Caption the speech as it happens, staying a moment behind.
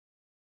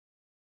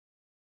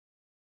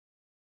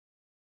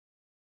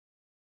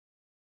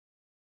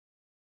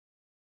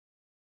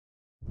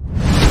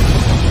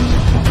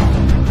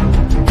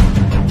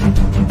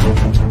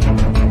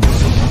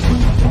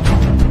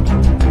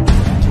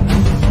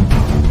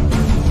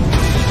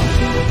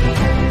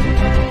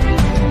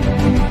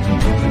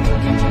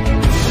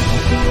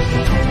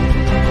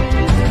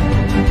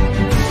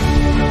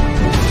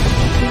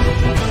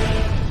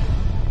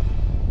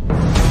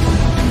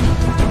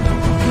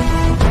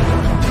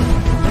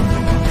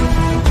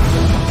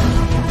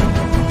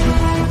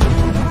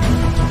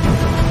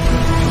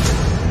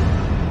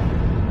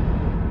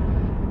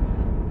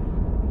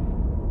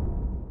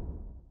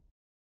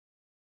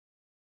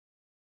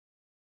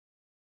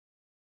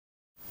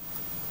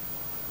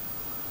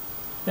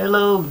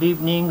Hello, good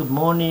evening, good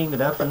morning,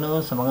 good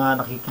afternoon sa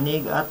mga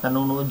nakikinig at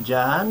nanonood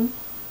dyan.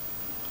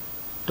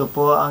 Ito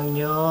po ang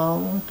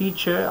inyong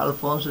teacher,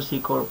 Alfonso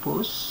C.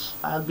 Corpus.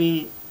 I'll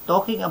be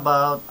talking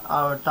about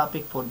our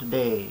topic for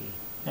today,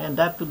 and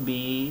that would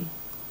be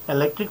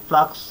electric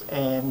flux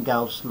and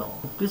Gauss Law.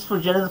 This is for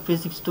General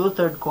Physics 2,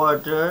 third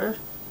quarter,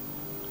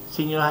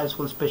 Senior High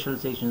School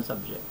specialization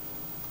subject.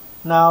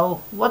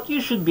 Now, what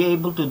you should be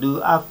able to do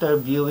after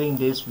viewing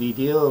this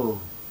video.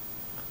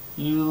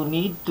 You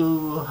need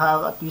to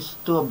have at least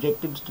two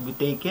objectives to be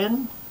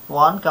taken.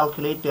 One,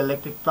 calculate the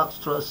electric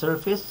flux through a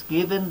surface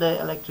given the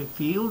electric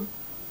field.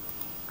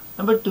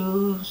 Number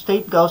two,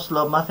 state Gauss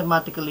law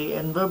mathematically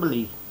and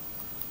verbally.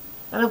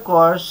 And of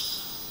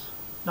course,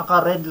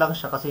 naka-red lang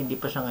siya kasi hindi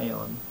pa siya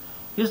ngayon.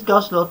 Use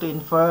Gauss law to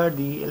infer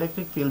the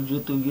electric field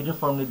due to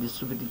uniformly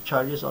distributed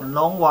charges on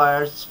long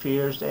wires,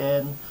 spheres,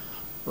 and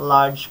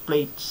large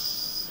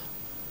plates.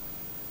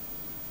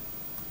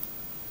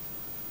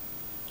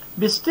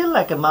 Be still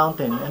like a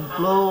mountain and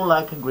flow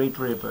like a great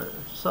river.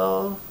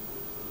 So,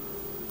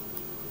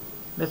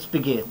 let's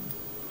begin.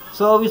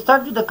 So, we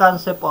start with the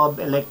concept of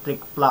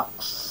electric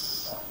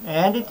flux.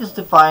 And it is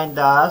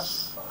defined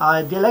as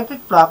the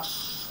electric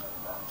flux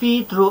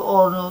phi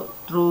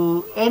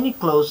through any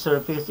closed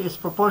surface is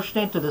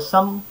proportionate to the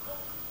sum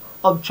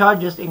of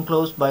charges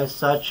enclosed by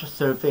such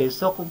surface.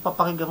 So, kung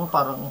papakinggan mo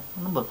parang,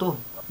 ano ba to?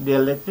 The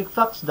electric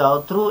flux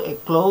daw through a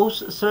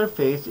closed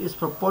surface is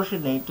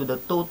proportionate to the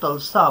total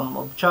sum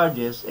of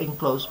charges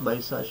enclosed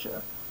by such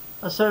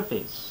a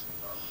surface.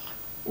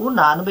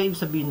 Una, ano ba ibig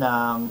sabihin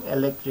ng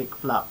electric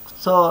flux?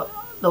 So,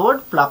 the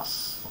word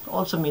flux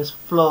also means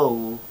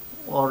flow,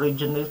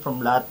 originally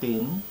from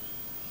Latin.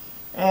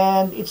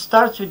 And it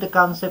starts with the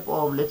concept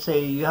of, let's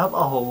say, you have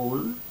a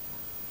hole,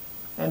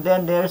 and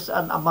then there's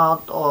an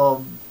amount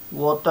of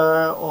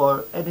water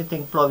or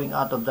anything flowing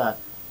out of that.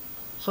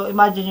 So,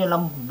 imagine nyo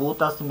lang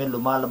butas na may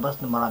lumalabas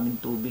na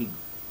maraming tubig.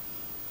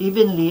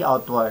 Evenly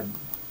outward.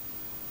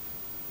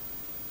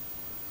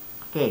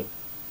 Okay.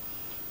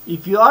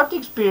 If you are to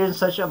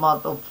experience such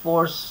amount of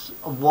force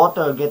of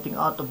water getting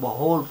out of a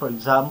hole, for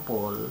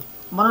example,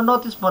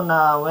 manonotice mo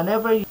na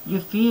whenever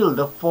you feel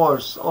the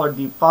force or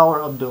the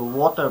power of the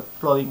water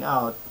flowing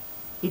out,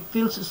 it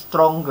feels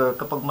stronger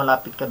kapag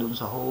malapit ka dun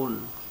sa hole.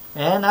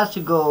 And as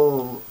you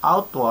go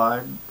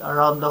outward,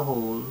 around the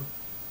hole,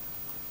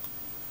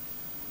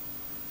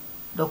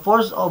 the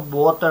force of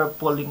water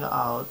pulling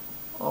out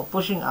or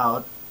pushing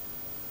out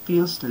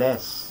feels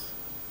less.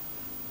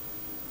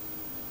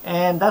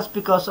 And that's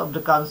because of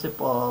the concept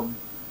of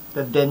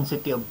the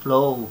density of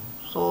flow.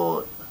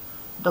 So,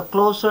 the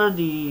closer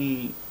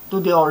to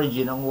the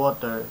origin ng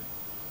water,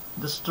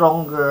 the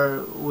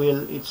stronger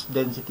will its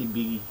density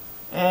be.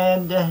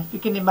 And you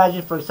can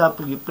imagine, for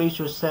example, you place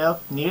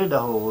yourself near the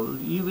hole,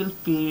 you will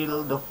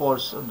feel the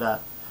force of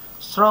that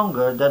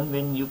stronger than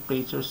when you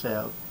place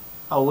yourself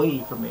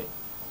away from it.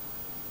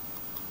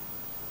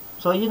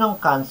 So, yun ang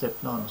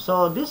concept nun.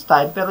 So, this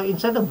time, pero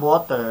inside of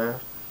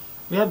water,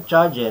 we have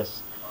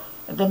charges.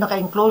 And then,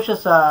 naka-enclose siya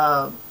sa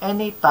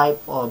any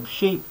type of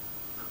shape.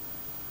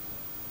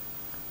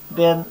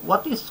 Then,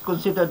 what is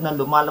considered na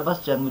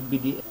lumalabas dyan would be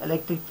the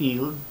electric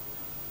field.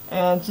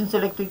 And since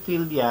electric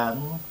field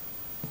yan,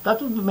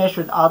 that would be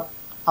measured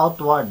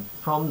outward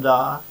from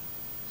the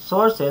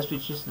sources,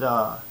 which is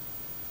the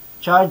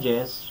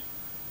charges.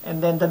 And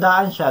then,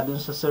 dadaan siya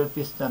dun sa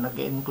surface na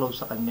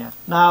nag-enclose sa kanya.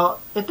 Now,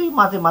 ito yung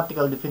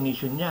mathematical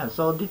definition niya.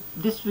 So,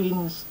 this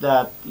means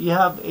that you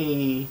have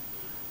a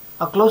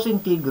closed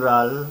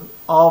integral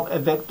of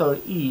a vector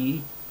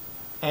E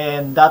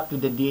and that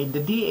with the dA.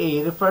 The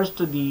dA refers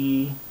to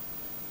the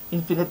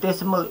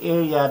infinitesimal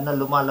area na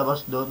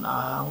lumalabas doon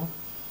ang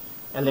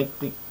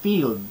electric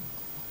field.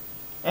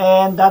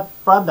 And that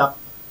product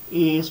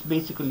is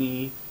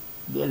basically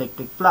the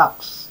electric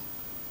flux.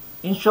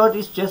 In short,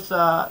 it's just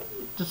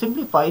to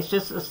simplify, it's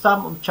just a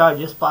sum of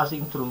charges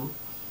passing through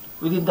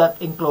within that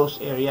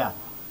enclosed area.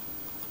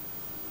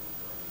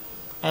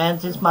 And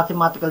since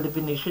mathematical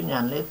definition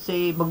yan, let's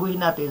say,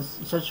 baguhin natin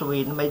in such a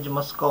way na medyo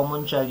mas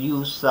common siya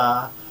use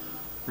sa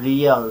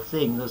real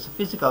thing, sa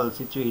physical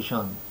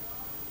situation.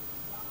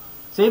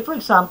 Say, for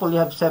example,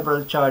 you have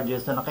several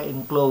charges na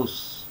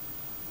naka-enclose.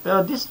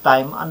 Pero this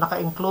time, ang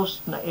naka-enclose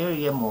na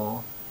area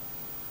mo,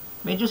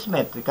 medyo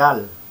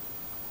symmetrical.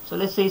 So,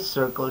 let's say,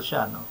 circle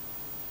siya, no?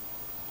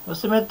 So,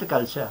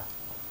 symmetrical siya.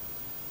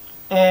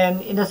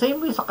 And in the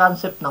same way sa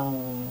concept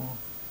ng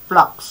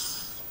flux,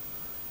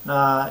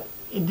 na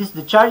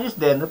the charges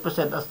then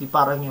represent as the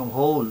parang yung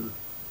hole.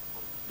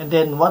 And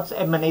then what's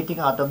emanating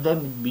out of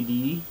them would be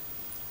the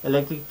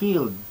electric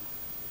field.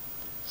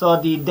 So,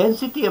 the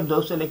density of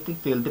those electric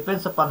field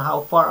depends upon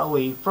how far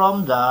away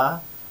from the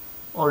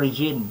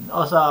origin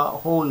o sa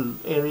whole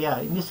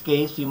area. In this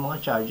case, yung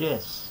mga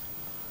charges.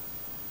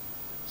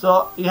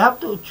 So, you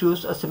have to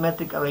choose a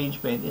symmetric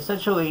arrangement in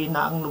such a way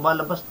na ang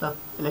lumalabas na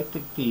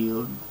electric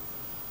field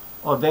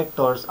or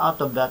vectors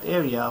out of that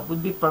area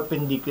would be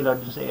perpendicular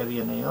dun sa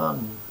area na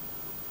yon.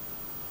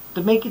 To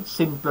make it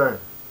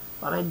simpler,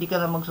 para hindi ka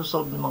na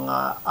magsosolve ng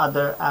mga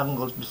other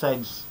angles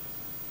besides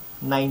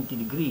 90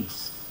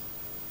 degrees.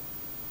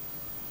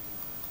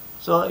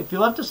 So if you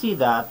want to see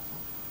that,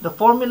 the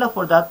formula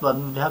for that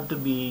one would have to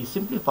be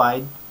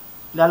simplified.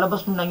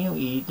 Lalabas mo lang yung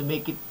E to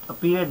make it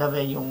appear na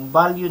yung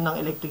value ng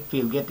electric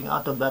field getting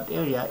out of that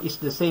area is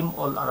the same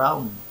all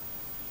around.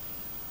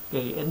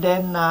 Okay, and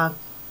then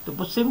to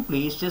put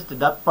simply, it's just the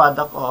dot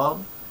product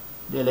of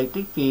the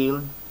electric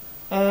field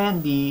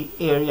and the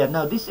area.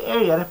 Now, this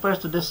area refers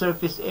to the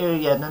surface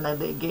area na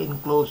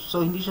nag-enclosed.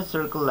 So, hindi siya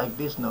circle like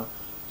this, no?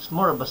 It's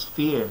more of a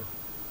sphere.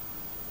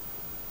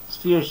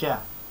 Sphere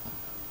siya.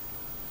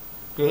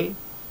 Okay?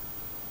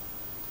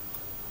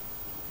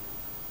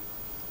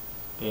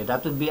 Okay,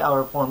 that would be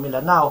our formula.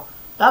 Now,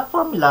 that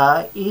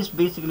formula is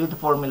basically the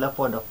formula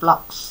for the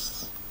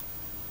flux.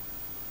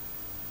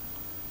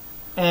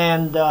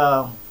 And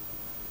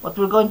what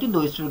we're going to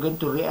do is we're going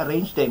to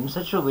rearrange them in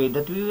such a way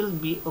that we will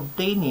be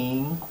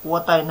obtaining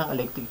kuha tayo ng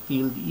electric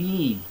field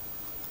E.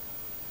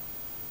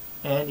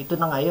 And ito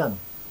na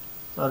ngayon.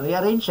 So,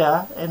 rearrange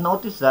siya and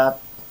notice that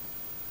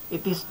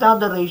it is now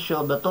the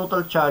ratio of the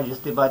total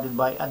charges divided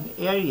by an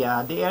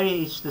area. The area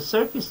is the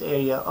surface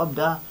area of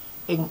the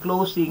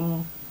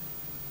enclosing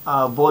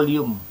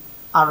volume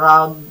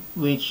around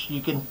which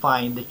you can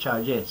find the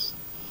charges.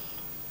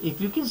 If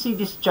you can see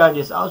these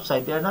charges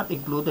outside, they are not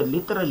included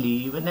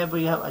literally. Whenever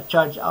you have a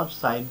charge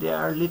outside, they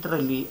are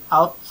literally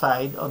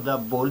outside of the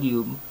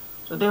volume.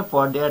 So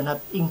therefore, they are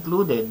not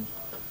included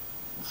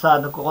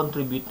sa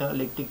nagko-contribute ng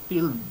electric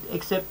field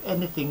except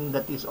anything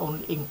that is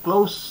only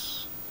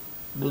enclosed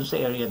dun sa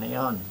area na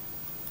yon.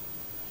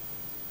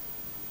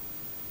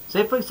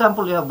 Say for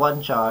example, you have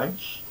one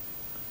charge,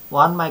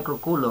 1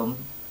 microcoulomb,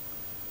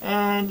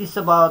 and it's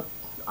about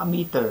a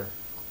meter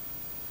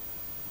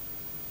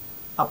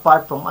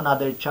apart from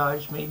another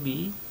charge,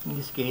 maybe, in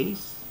this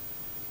case.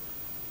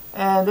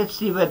 And let's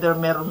see whether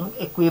meron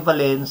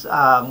equivalence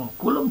ang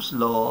Coulomb's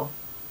law,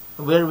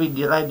 where we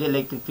derive the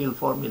electric field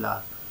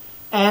formula,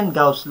 and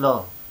Gauss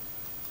law.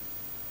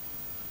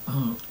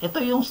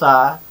 Ito yung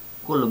sa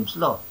Coulomb's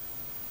law.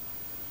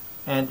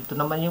 And ito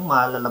naman yung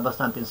malalabas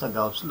natin sa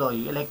Gauss law,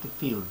 yung electric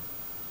field.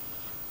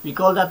 We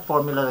call that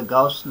formula the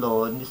Gauss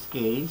law in this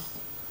case.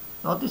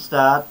 Notice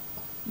that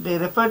they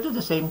refer to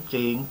the same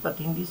thing, but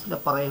hindi sila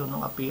pareho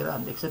ng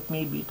appearance, except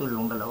maybe ito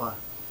lang dalawa.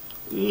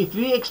 If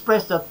we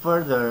express that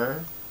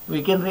further,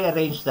 we can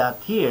rearrange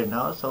that here,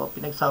 no? So,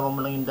 pinagsama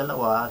mo lang yung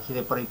dalawa,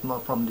 separate mo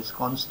from this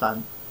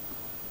constant.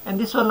 And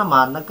this one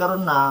naman,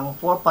 nagkaroon ng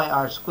 4 pi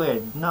r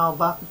squared. Now,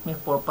 bakit may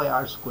 4 pi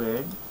r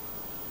squared?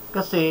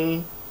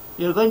 Kasi,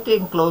 you're going to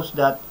enclose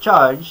that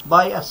charge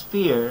by a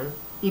sphere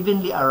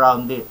evenly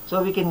around it.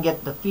 So, we can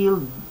get the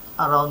field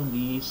around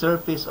the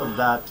surface of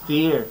that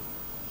sphere.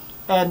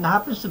 And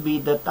happens to be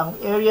that ang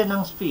area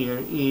ng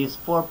sphere is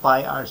 4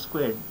 pi r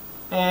squared.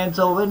 And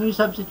so when we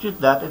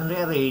substitute that and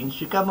rearrange,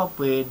 you come up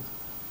with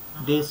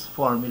this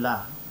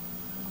formula.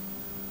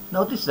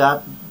 Notice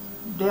that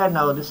they are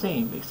now the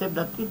same, except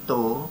that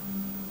ito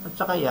at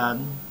saka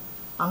yan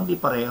ang di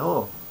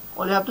pareho.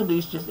 All you have to do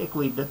is just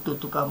equate the two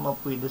to come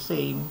up with the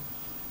same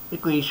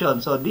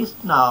equation. So this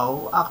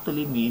now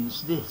actually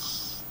means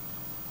this,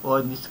 or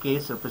in this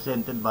case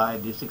represented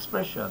by this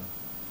expression.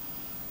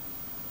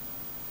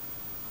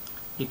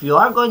 If you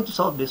are going to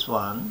solve this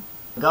one,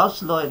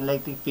 Gauss law and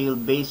electric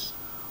field based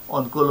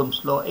on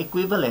Coulomb's law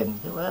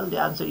equivalent, well, the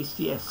answer is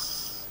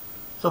yes.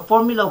 So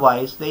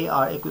formula-wise, they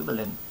are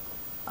equivalent,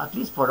 at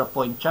least for a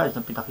point charge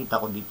na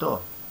pinakita ko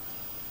dito.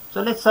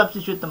 So let's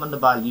substitute naman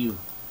the value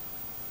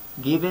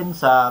given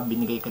sa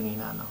binigay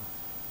kanina, no?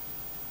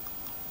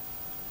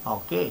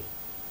 Okay.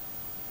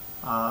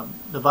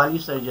 The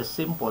values are just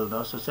simple,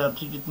 no? So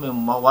substitute mo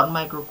yung 1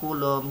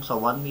 microcoulomb sa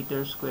 1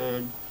 meter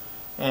squared.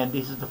 And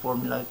this is the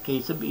formula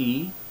case of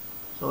E.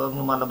 So, ang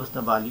lumalabas na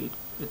value,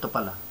 ito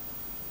pala.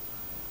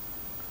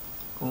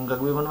 Kung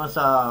gagawin mo naman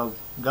sa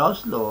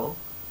Gauss law,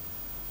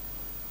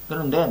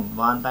 ganun din.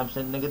 1 times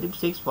 10 to the negative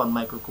 6, 1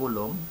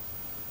 microcoulomb.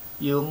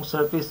 Yung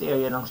surface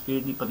area ng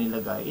sphere, di pa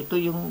nilagay. Ito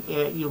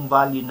yung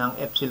value ng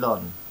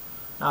epsilon.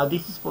 Now,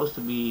 this is supposed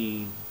to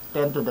be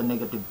 10 to the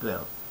negative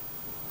 12.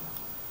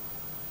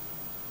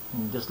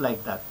 Just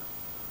like that.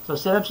 So,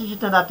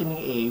 substitute na natin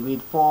yung A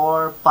with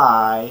 4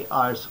 pi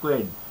r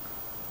squared.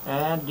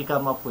 And you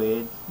come up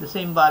with the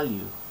same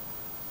value,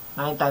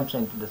 9 times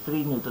 10 to the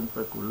 3 Newton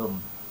per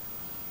Coulomb.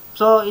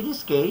 So in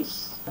this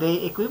case,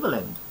 they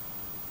equivalent.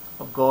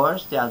 Of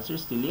course, the answer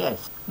is still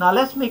yes. Now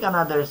let's make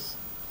another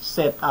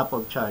set up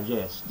of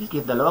charges. This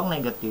gives dalawang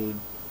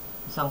negative,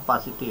 isang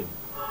positive.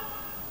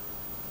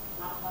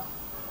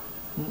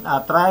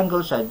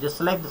 Triangle siya,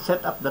 just like the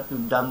setup that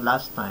we've done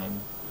last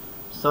time.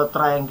 So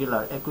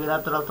triangular,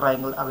 equilateral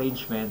triangle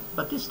arrangement,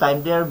 but this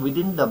time they're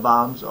within the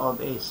bounds of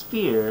a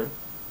sphere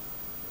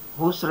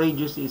whose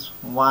radius is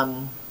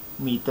 1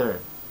 meter.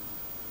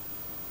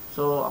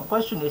 So, ang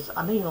question is,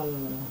 ano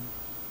yung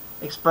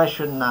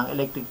expression ng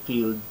electric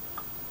field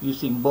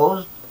using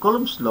both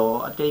Coulomb's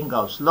law at yung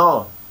Gauss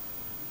law?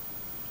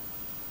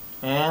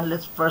 And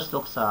let's first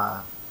look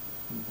sa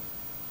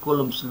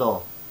Coulomb's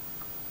law.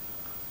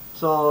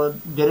 So,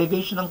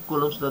 derivation ng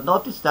Coulomb's law.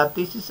 Notice that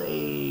this is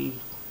a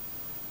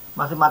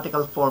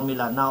mathematical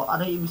formula. Now,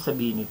 ano ibig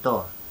sabihin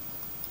nito?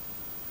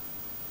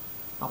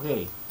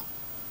 Okay.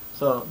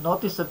 So,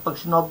 notice that pag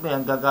sinob mo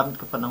yan, gagamit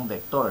ka pa ng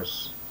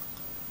vectors.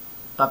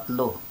 3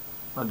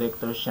 na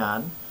vectors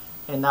yan.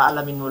 And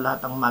naalamin mo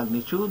lahat ang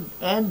magnitude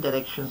and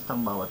directions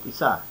ng bawat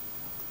isa.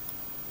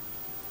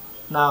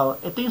 Now,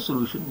 ito yung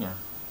solution niya.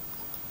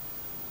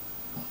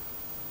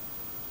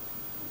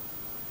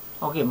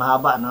 Okay,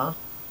 mahaba, no?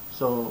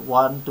 So,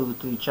 1, 2,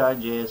 3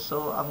 charges.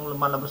 So, ang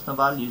lumalabas na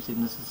values,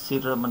 since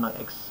 0 naman ng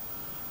x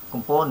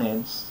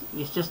components,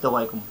 is just the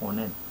y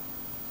component.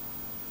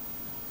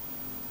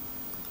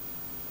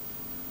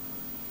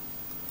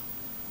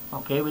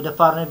 Okay, with a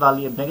Fahrenheit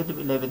value of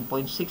negative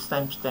 11.6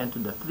 times 10 to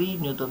the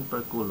 3 Newton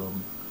per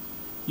Coulomb,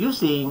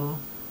 using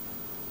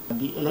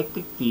the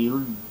electric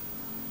field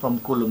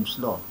from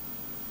Coulomb's law.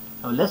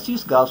 Now, let's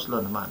use Gauss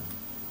Law naman.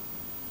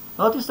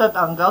 Notice that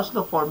ang Gauss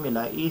Law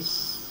formula is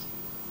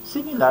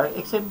similar,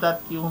 except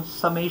that yung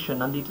summation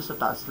nandito sa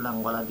taas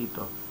lang, wala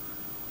dito.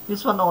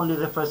 This one only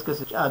refers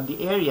kasi the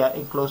area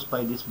enclosed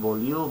by this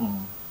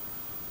volume,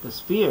 the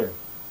sphere.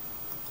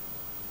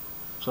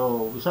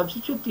 So, we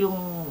substitute yung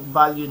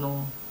value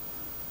ng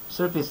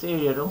surface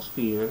area ng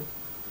sphere.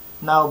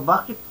 Now,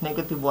 bakit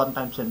negative 1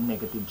 times and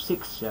negative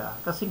 6 siya?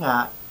 Kasi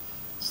nga,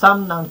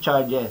 sum ng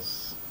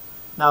charges.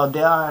 Now,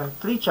 there are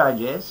 3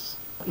 charges,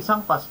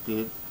 isang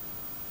positive,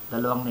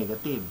 dalawang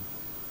negative.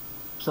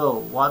 So,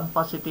 1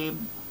 positive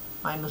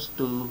minus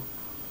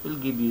 2 will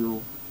give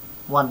you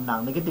 1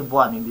 lang, negative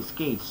 1 in this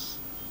case.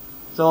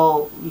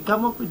 So, we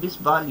come up with this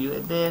value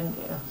and then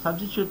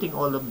substituting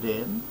all of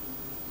them,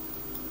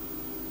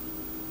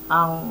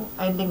 ang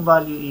ending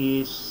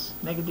value is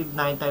negative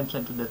 9 times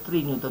 10 to the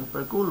 3 Newton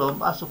per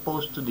Coulomb as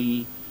opposed to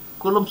the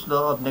Coulomb's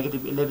law of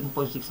negative 11.6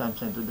 times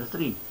 10 to the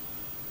 3.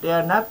 They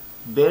are not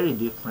very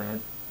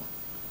different.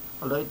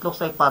 Although it looks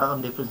like parang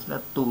ang difference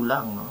na 2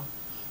 lang, no?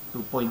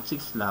 2.6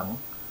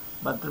 lang.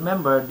 But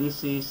remember,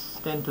 this is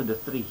 10 to the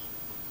 3.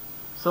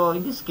 So,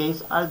 in this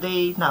case, are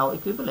they now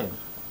equivalent?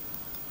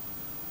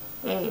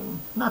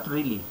 Not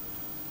really.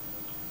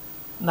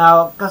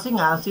 Now, kasi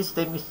nga, ang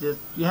system is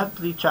that you have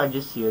 3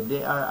 charges here.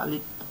 They are a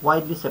little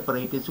widely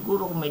separated.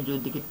 Siguro kung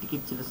medyo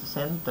dikit-dikit sila sa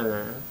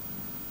center,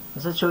 in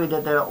such a way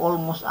that they're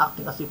almost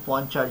acting as if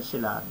one charge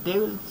sila, they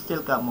will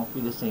still come up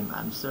with the same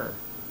answer.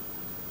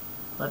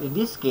 But in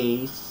this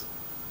case,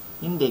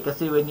 hindi,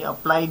 kasi when you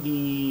apply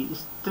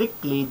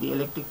strictly the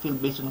electric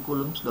field based on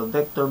Coulomb's law,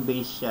 vector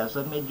based siya.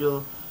 So,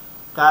 medyo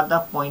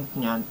kada point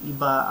niyan,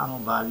 iba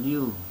ang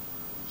value.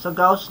 Sa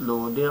Gauss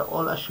law, they are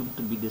all assumed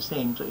to be the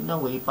same. So, in a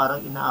way,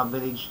 parang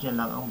ina-average niya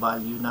lang ang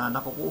value na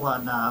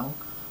nakukuha ng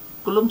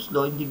Coulomb's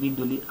law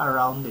individually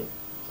around it.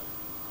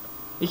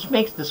 Which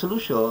makes the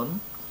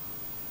solution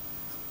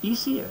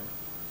easier.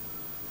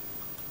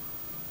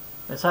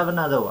 Let's have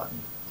another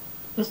one.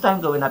 This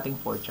time, gawin natin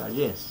 4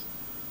 charges.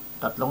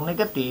 3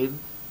 negative,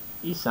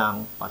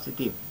 1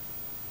 positive.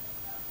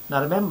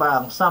 Now, remember,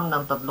 ang sum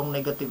ng 3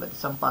 negative at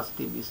 1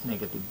 positive is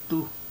negative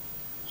 2.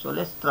 So,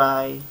 let's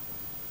try.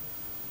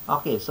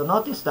 Okay, so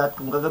notice that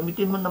kung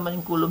gagamitin mo naman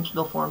yung Coulomb's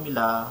law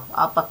formula,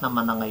 4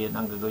 naman na ngayon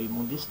ang gagawin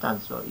mong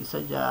distance. So, isa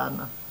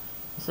dyan,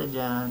 isa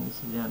dyan,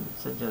 isa dyan,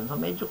 isa dyan. So,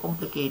 medyo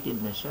complicated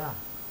na siya.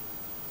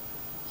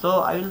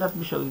 So, I will not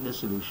be showing the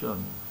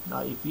solution.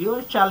 Now, if you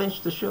are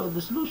challenged to show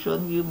the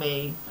solution, you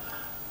may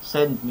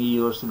send me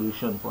your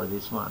solution for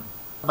this one.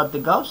 But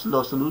the Gauss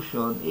law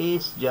solution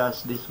is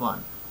just this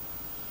one.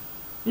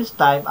 This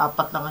time, 4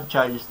 lang ang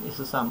charges na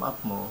isa-sum up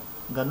mo.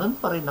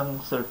 Ganun pa rin ang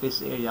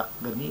surface area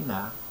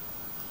ganina.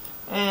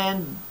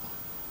 And,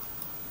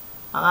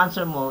 ang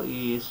answer mo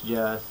is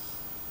just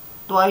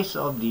twice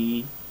of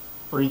the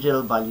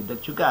original value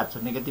that you got. So,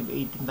 negative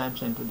 18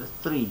 times 10 to the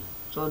 3.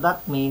 So,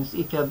 that means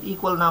if you have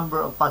equal number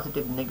of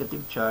positive and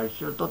negative charge,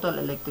 your total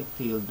electric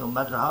field, no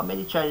matter how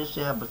many charges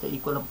you have, basta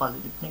equal ang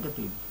positive and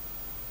negative,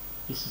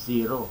 is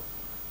 0.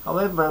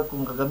 However,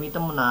 kung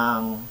gagamitan mo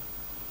ng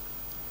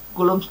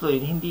Coulomb's law,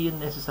 hindi yun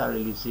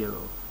necessarily 0.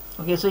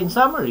 Okay, so in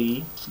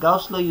summary,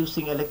 Gauss law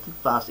using electric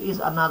flux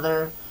is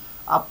another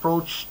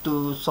approach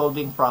to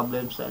solving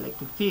problems sa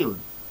electric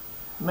field.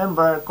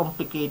 Remember,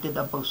 complicated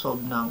ang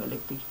pag-solve ng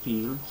electric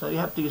field, so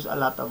you have to use a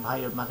lot of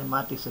higher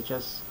mathematics such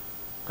as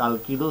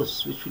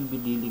calculus, which we'll be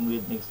dealing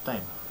with next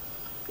time.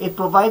 It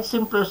provides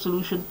simpler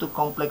solution to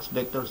complex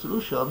vector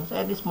solutions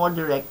and is more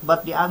direct,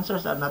 but the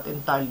answers are not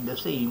entirely the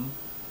same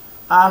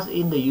as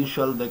in the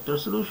usual vector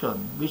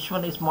solution. Which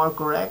one is more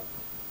correct?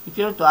 If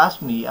you were to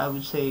ask me, I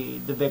would say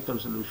the vector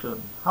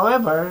solution.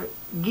 However,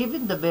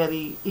 given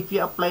if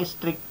you apply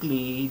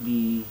strictly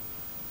the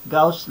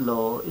Gauss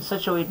law in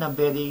such a way na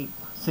very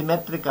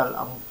symmetrical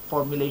ang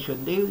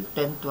formulation, they will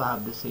tend to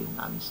have the same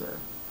answer.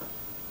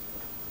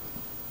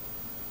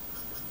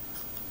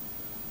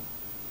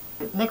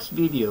 Next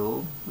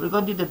video, we're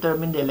going to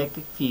determine the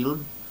electric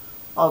field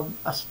of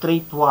a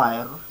straight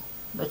wire,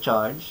 the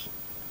charge,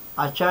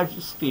 a charged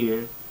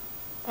sphere,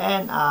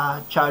 and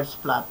a charged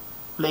flat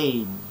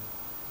plane.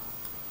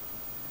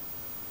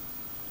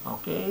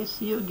 Okay,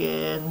 see you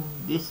again.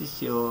 This is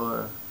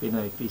your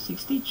Pinoy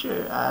physics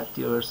teacher at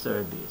your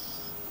service.